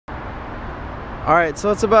All right, so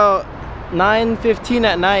it's about 9:15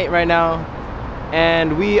 at night right now,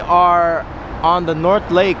 and we are on the North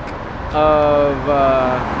Lake of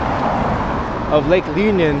Lake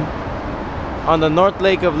Union, on the North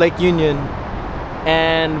Lake of Lake Union,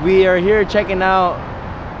 and we are here checking out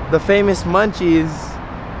the famous Munchies,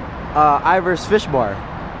 Ivar's Fish Bar,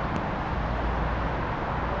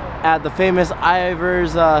 at the famous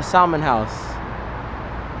Ivar's Salmon House,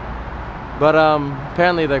 but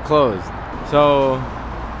apparently they're closed. So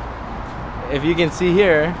if you can see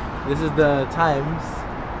here, this is the times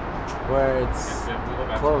where it's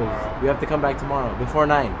closed. We have to come back tomorrow before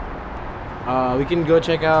 9. We can go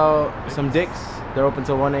check out some Dick's. They're open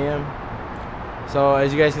till 1 a.m. So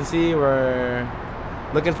as you guys can see, we're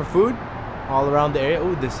looking for food all around the area.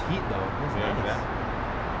 Oh, this heat though. That's nice.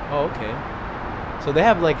 Oh, okay. So they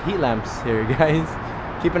have like heat lamps here, guys,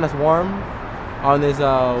 keeping us warm on this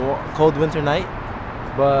cold winter night.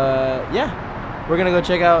 But yeah, we're gonna go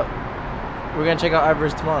check out. We're gonna check out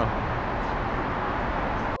Ivar's tomorrow.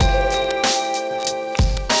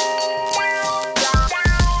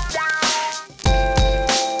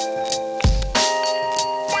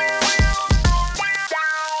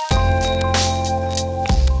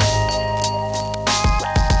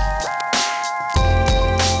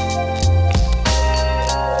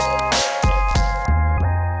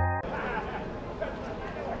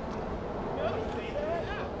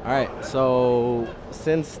 Alright, so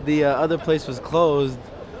since the other place was closed,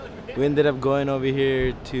 we ended up going over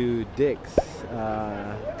here to Dick's,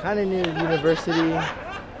 kind of near the university.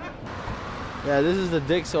 Yeah, this is the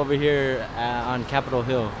Dick's over here on Capitol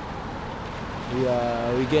Hill. We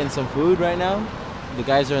getting some food right now. The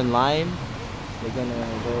guys are in line. They're gonna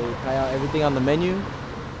go try out everything on the menu,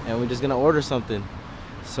 and we're just gonna order something.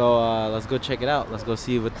 So let's go check it out. Let's go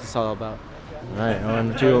see what this is all about. All right,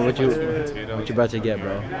 what you about to get,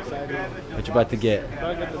 bro? What you about to get?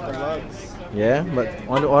 Yeah, but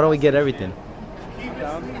why don't we get everything?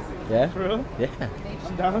 Yeah? For real? Yeah.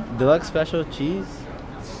 I'm down. Deluxe special cheese?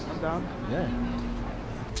 I'm down. Yeah.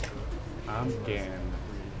 I'm getting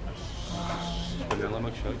vanilla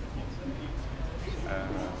milkshake,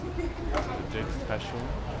 Dick special,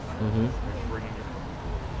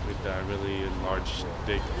 with a really large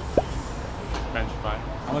steak French fry.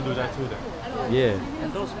 I'm gonna do that too then. Yeah.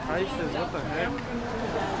 And those prices, what the heck?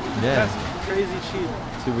 Yeah. That's crazy cheap.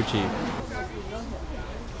 Super cheap.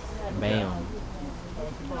 Bam.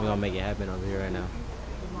 We're gonna make it happen over here right now.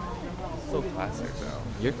 So classic though.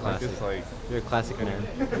 You're classic. It's like You're a classic man.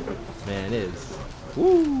 Man, it is.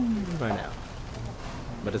 Woo! Right now.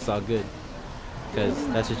 But it's all good. Because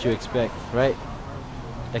that's what you expect, right?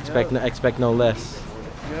 Expect no less.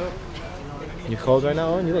 Yep. You cold right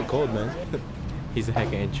now, Owen? You look cold, man. He's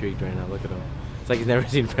hecka intrigued right now. Look at him. It's like he's never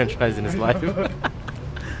seen French fries in his life. it's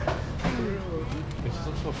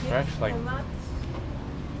just so fresh, like.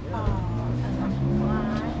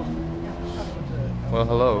 Well,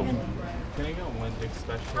 hello. Can I get one Dick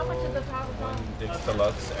special, one Dick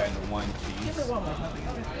deluxe, and one cheese?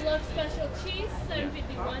 Deluxe special cheese,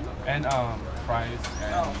 $7.51. And fries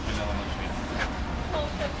and vanilla milkshake.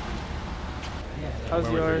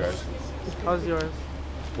 How's yours? How's yours?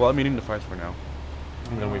 Well, I'm eating the fries for now.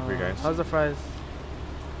 I'm gonna wait for you guys. How's the fries?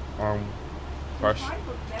 Fresh.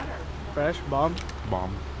 Fresh? Bomb?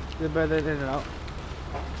 Bomb. Is it better than In-N-Out?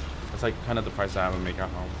 It's like kind of the fries that I would make at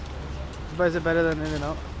home. But is it better than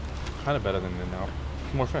In-N-Out? Kind of better than In-N-Out.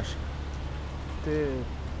 More fresh. Dude,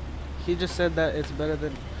 he just said that it's better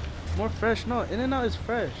than more fresh. No, In-N-Out is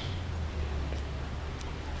fresh.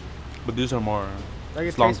 But these are more. Like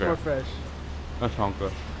it longer. tastes more fresh. That's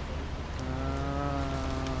longer.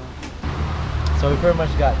 So we pretty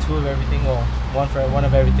much got 2 of everything. Well, one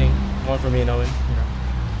of everything. One for me and Owen. You know.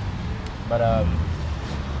 But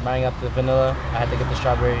buying up the vanilla, I had to get the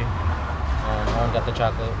strawberry, and Owen got the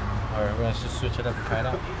chocolate. Or we're gonna just switch it up and try it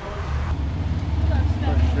out.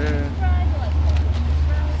 For sure.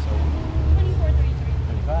 So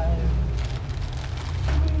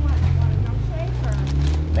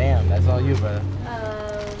 25. Bam, that's all you, brother.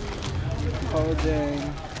 Oh dang.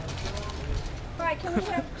 Right, can we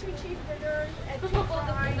have 2 cheeseburgers and 2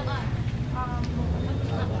 fries?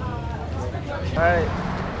 Alright.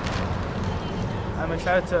 I'm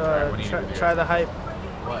excited to try the hype.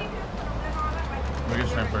 What? We're gonna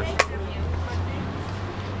try first.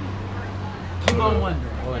 Keep on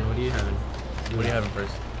wondering. Owen, what are you having? What are you having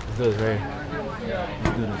first? Let's do this right here.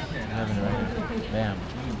 Let's do this. I'm having it right here. Bam.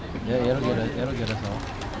 Yeah, it'll get us all.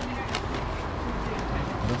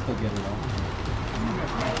 It'll still get it all.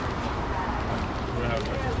 We're gonna have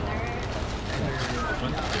first.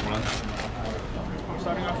 This one?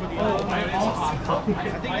 starting off with the I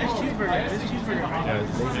think this cheeseburger. This cheeseburger. Yeah,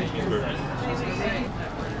 it's cheeseburger.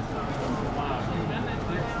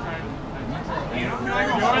 You're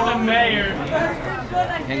the mayor.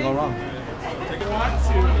 Can't go wrong. You want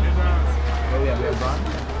to. Oh yeah, we have Braun?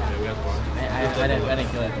 Yeah, we have one. I didn't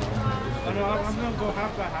kill it though. Oh, no, I'm gonna go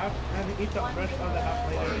half by half and eat the fresh other half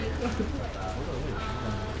later.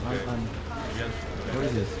 What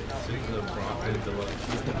is this? This is the Bronx Deluxe.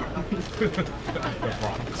 The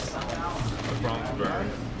Bronx. The Bronx burger.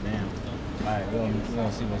 Damn. Alright, we're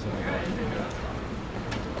gonna see what's in there.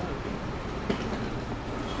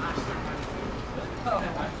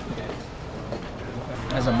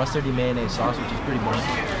 Has a mustardy mayonnaise sauce, which is pretty boring.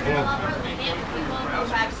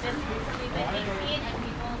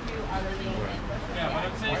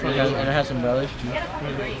 And it has some relish too.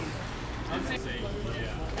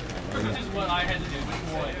 This is what I had to do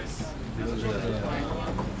twice. If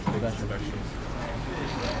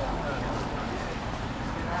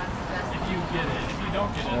you get it, if you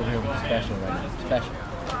don't get it, Over here with special right now. Special.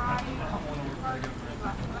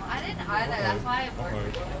 I didn't either, that's why it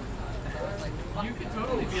worked. you could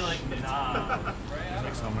totally be like, nah.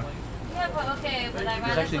 Next summer. Yeah, but okay, but I'd It's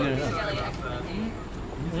rather actually good enough.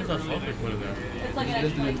 What's that sauce they put in there? It's like an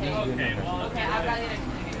This is extra good enough. Okay, I'd rather an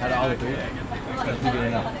extra. Out of all the three, that's good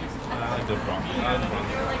enough. I like the Bronx. I like the Bronx.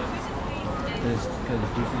 Because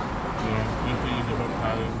it's juicy. Yeah, you can use the whole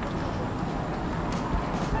palate.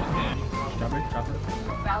 Strawberry?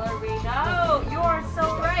 Ballerina, you are so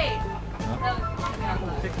right. That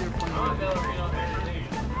was Pick your point.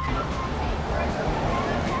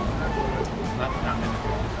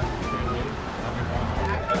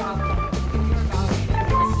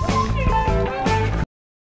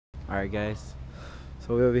 Alright guys, so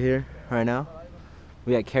we're over here right now.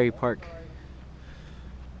 We at Cary Park.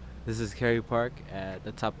 This is Cary Park at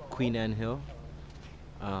the top of Queen Anne Hill.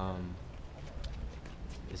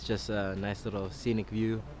 It's just a nice little scenic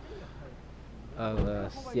view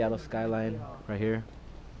of Seattle skyline right here.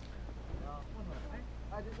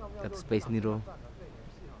 Got the Space Needle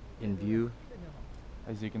in view.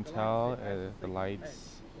 As you can tell, the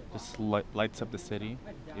lights just lights up the city,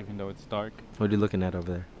 even though it's dark. What are you looking at over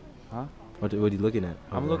there? Huh? What are you looking at?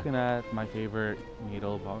 I'm looking at my favorite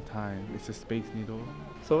needle of all time. It's a space needle.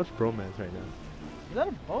 so much bromance right now. Is that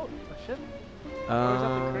a boat? A ship? Or is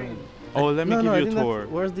that the crane? Oh, let me give you a tour.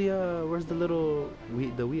 Where's the little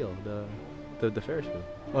the wheel, the Ferris wheel?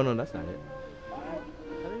 Oh no, that's not it.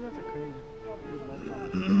 I think that's a crane.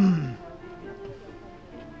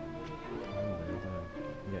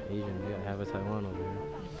 We got Asian, we got half of Taiwan over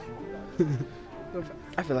here.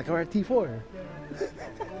 I feel like we're at T4.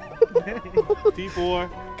 T4.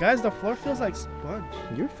 Guys, the floor feels like sponge.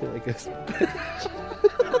 You feel like a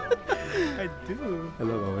I do. I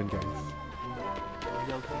love Owen, guys.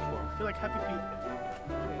 I feel like happy feet.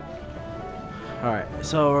 Alright,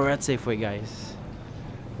 so we're at Safeway, guys.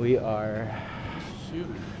 We are... Shoot.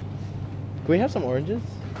 Can we have some oranges?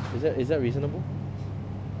 Is that reasonable?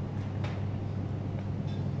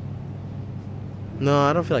 No,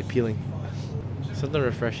 I don't feel like peeling. Something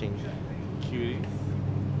refreshing. Cuties.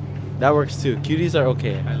 That works too. Cuties are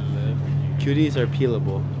okay. I love Cuties are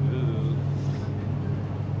peelable. Ooh.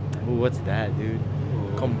 Ooh, what's that, dude?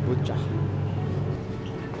 Ooh. Kombucha.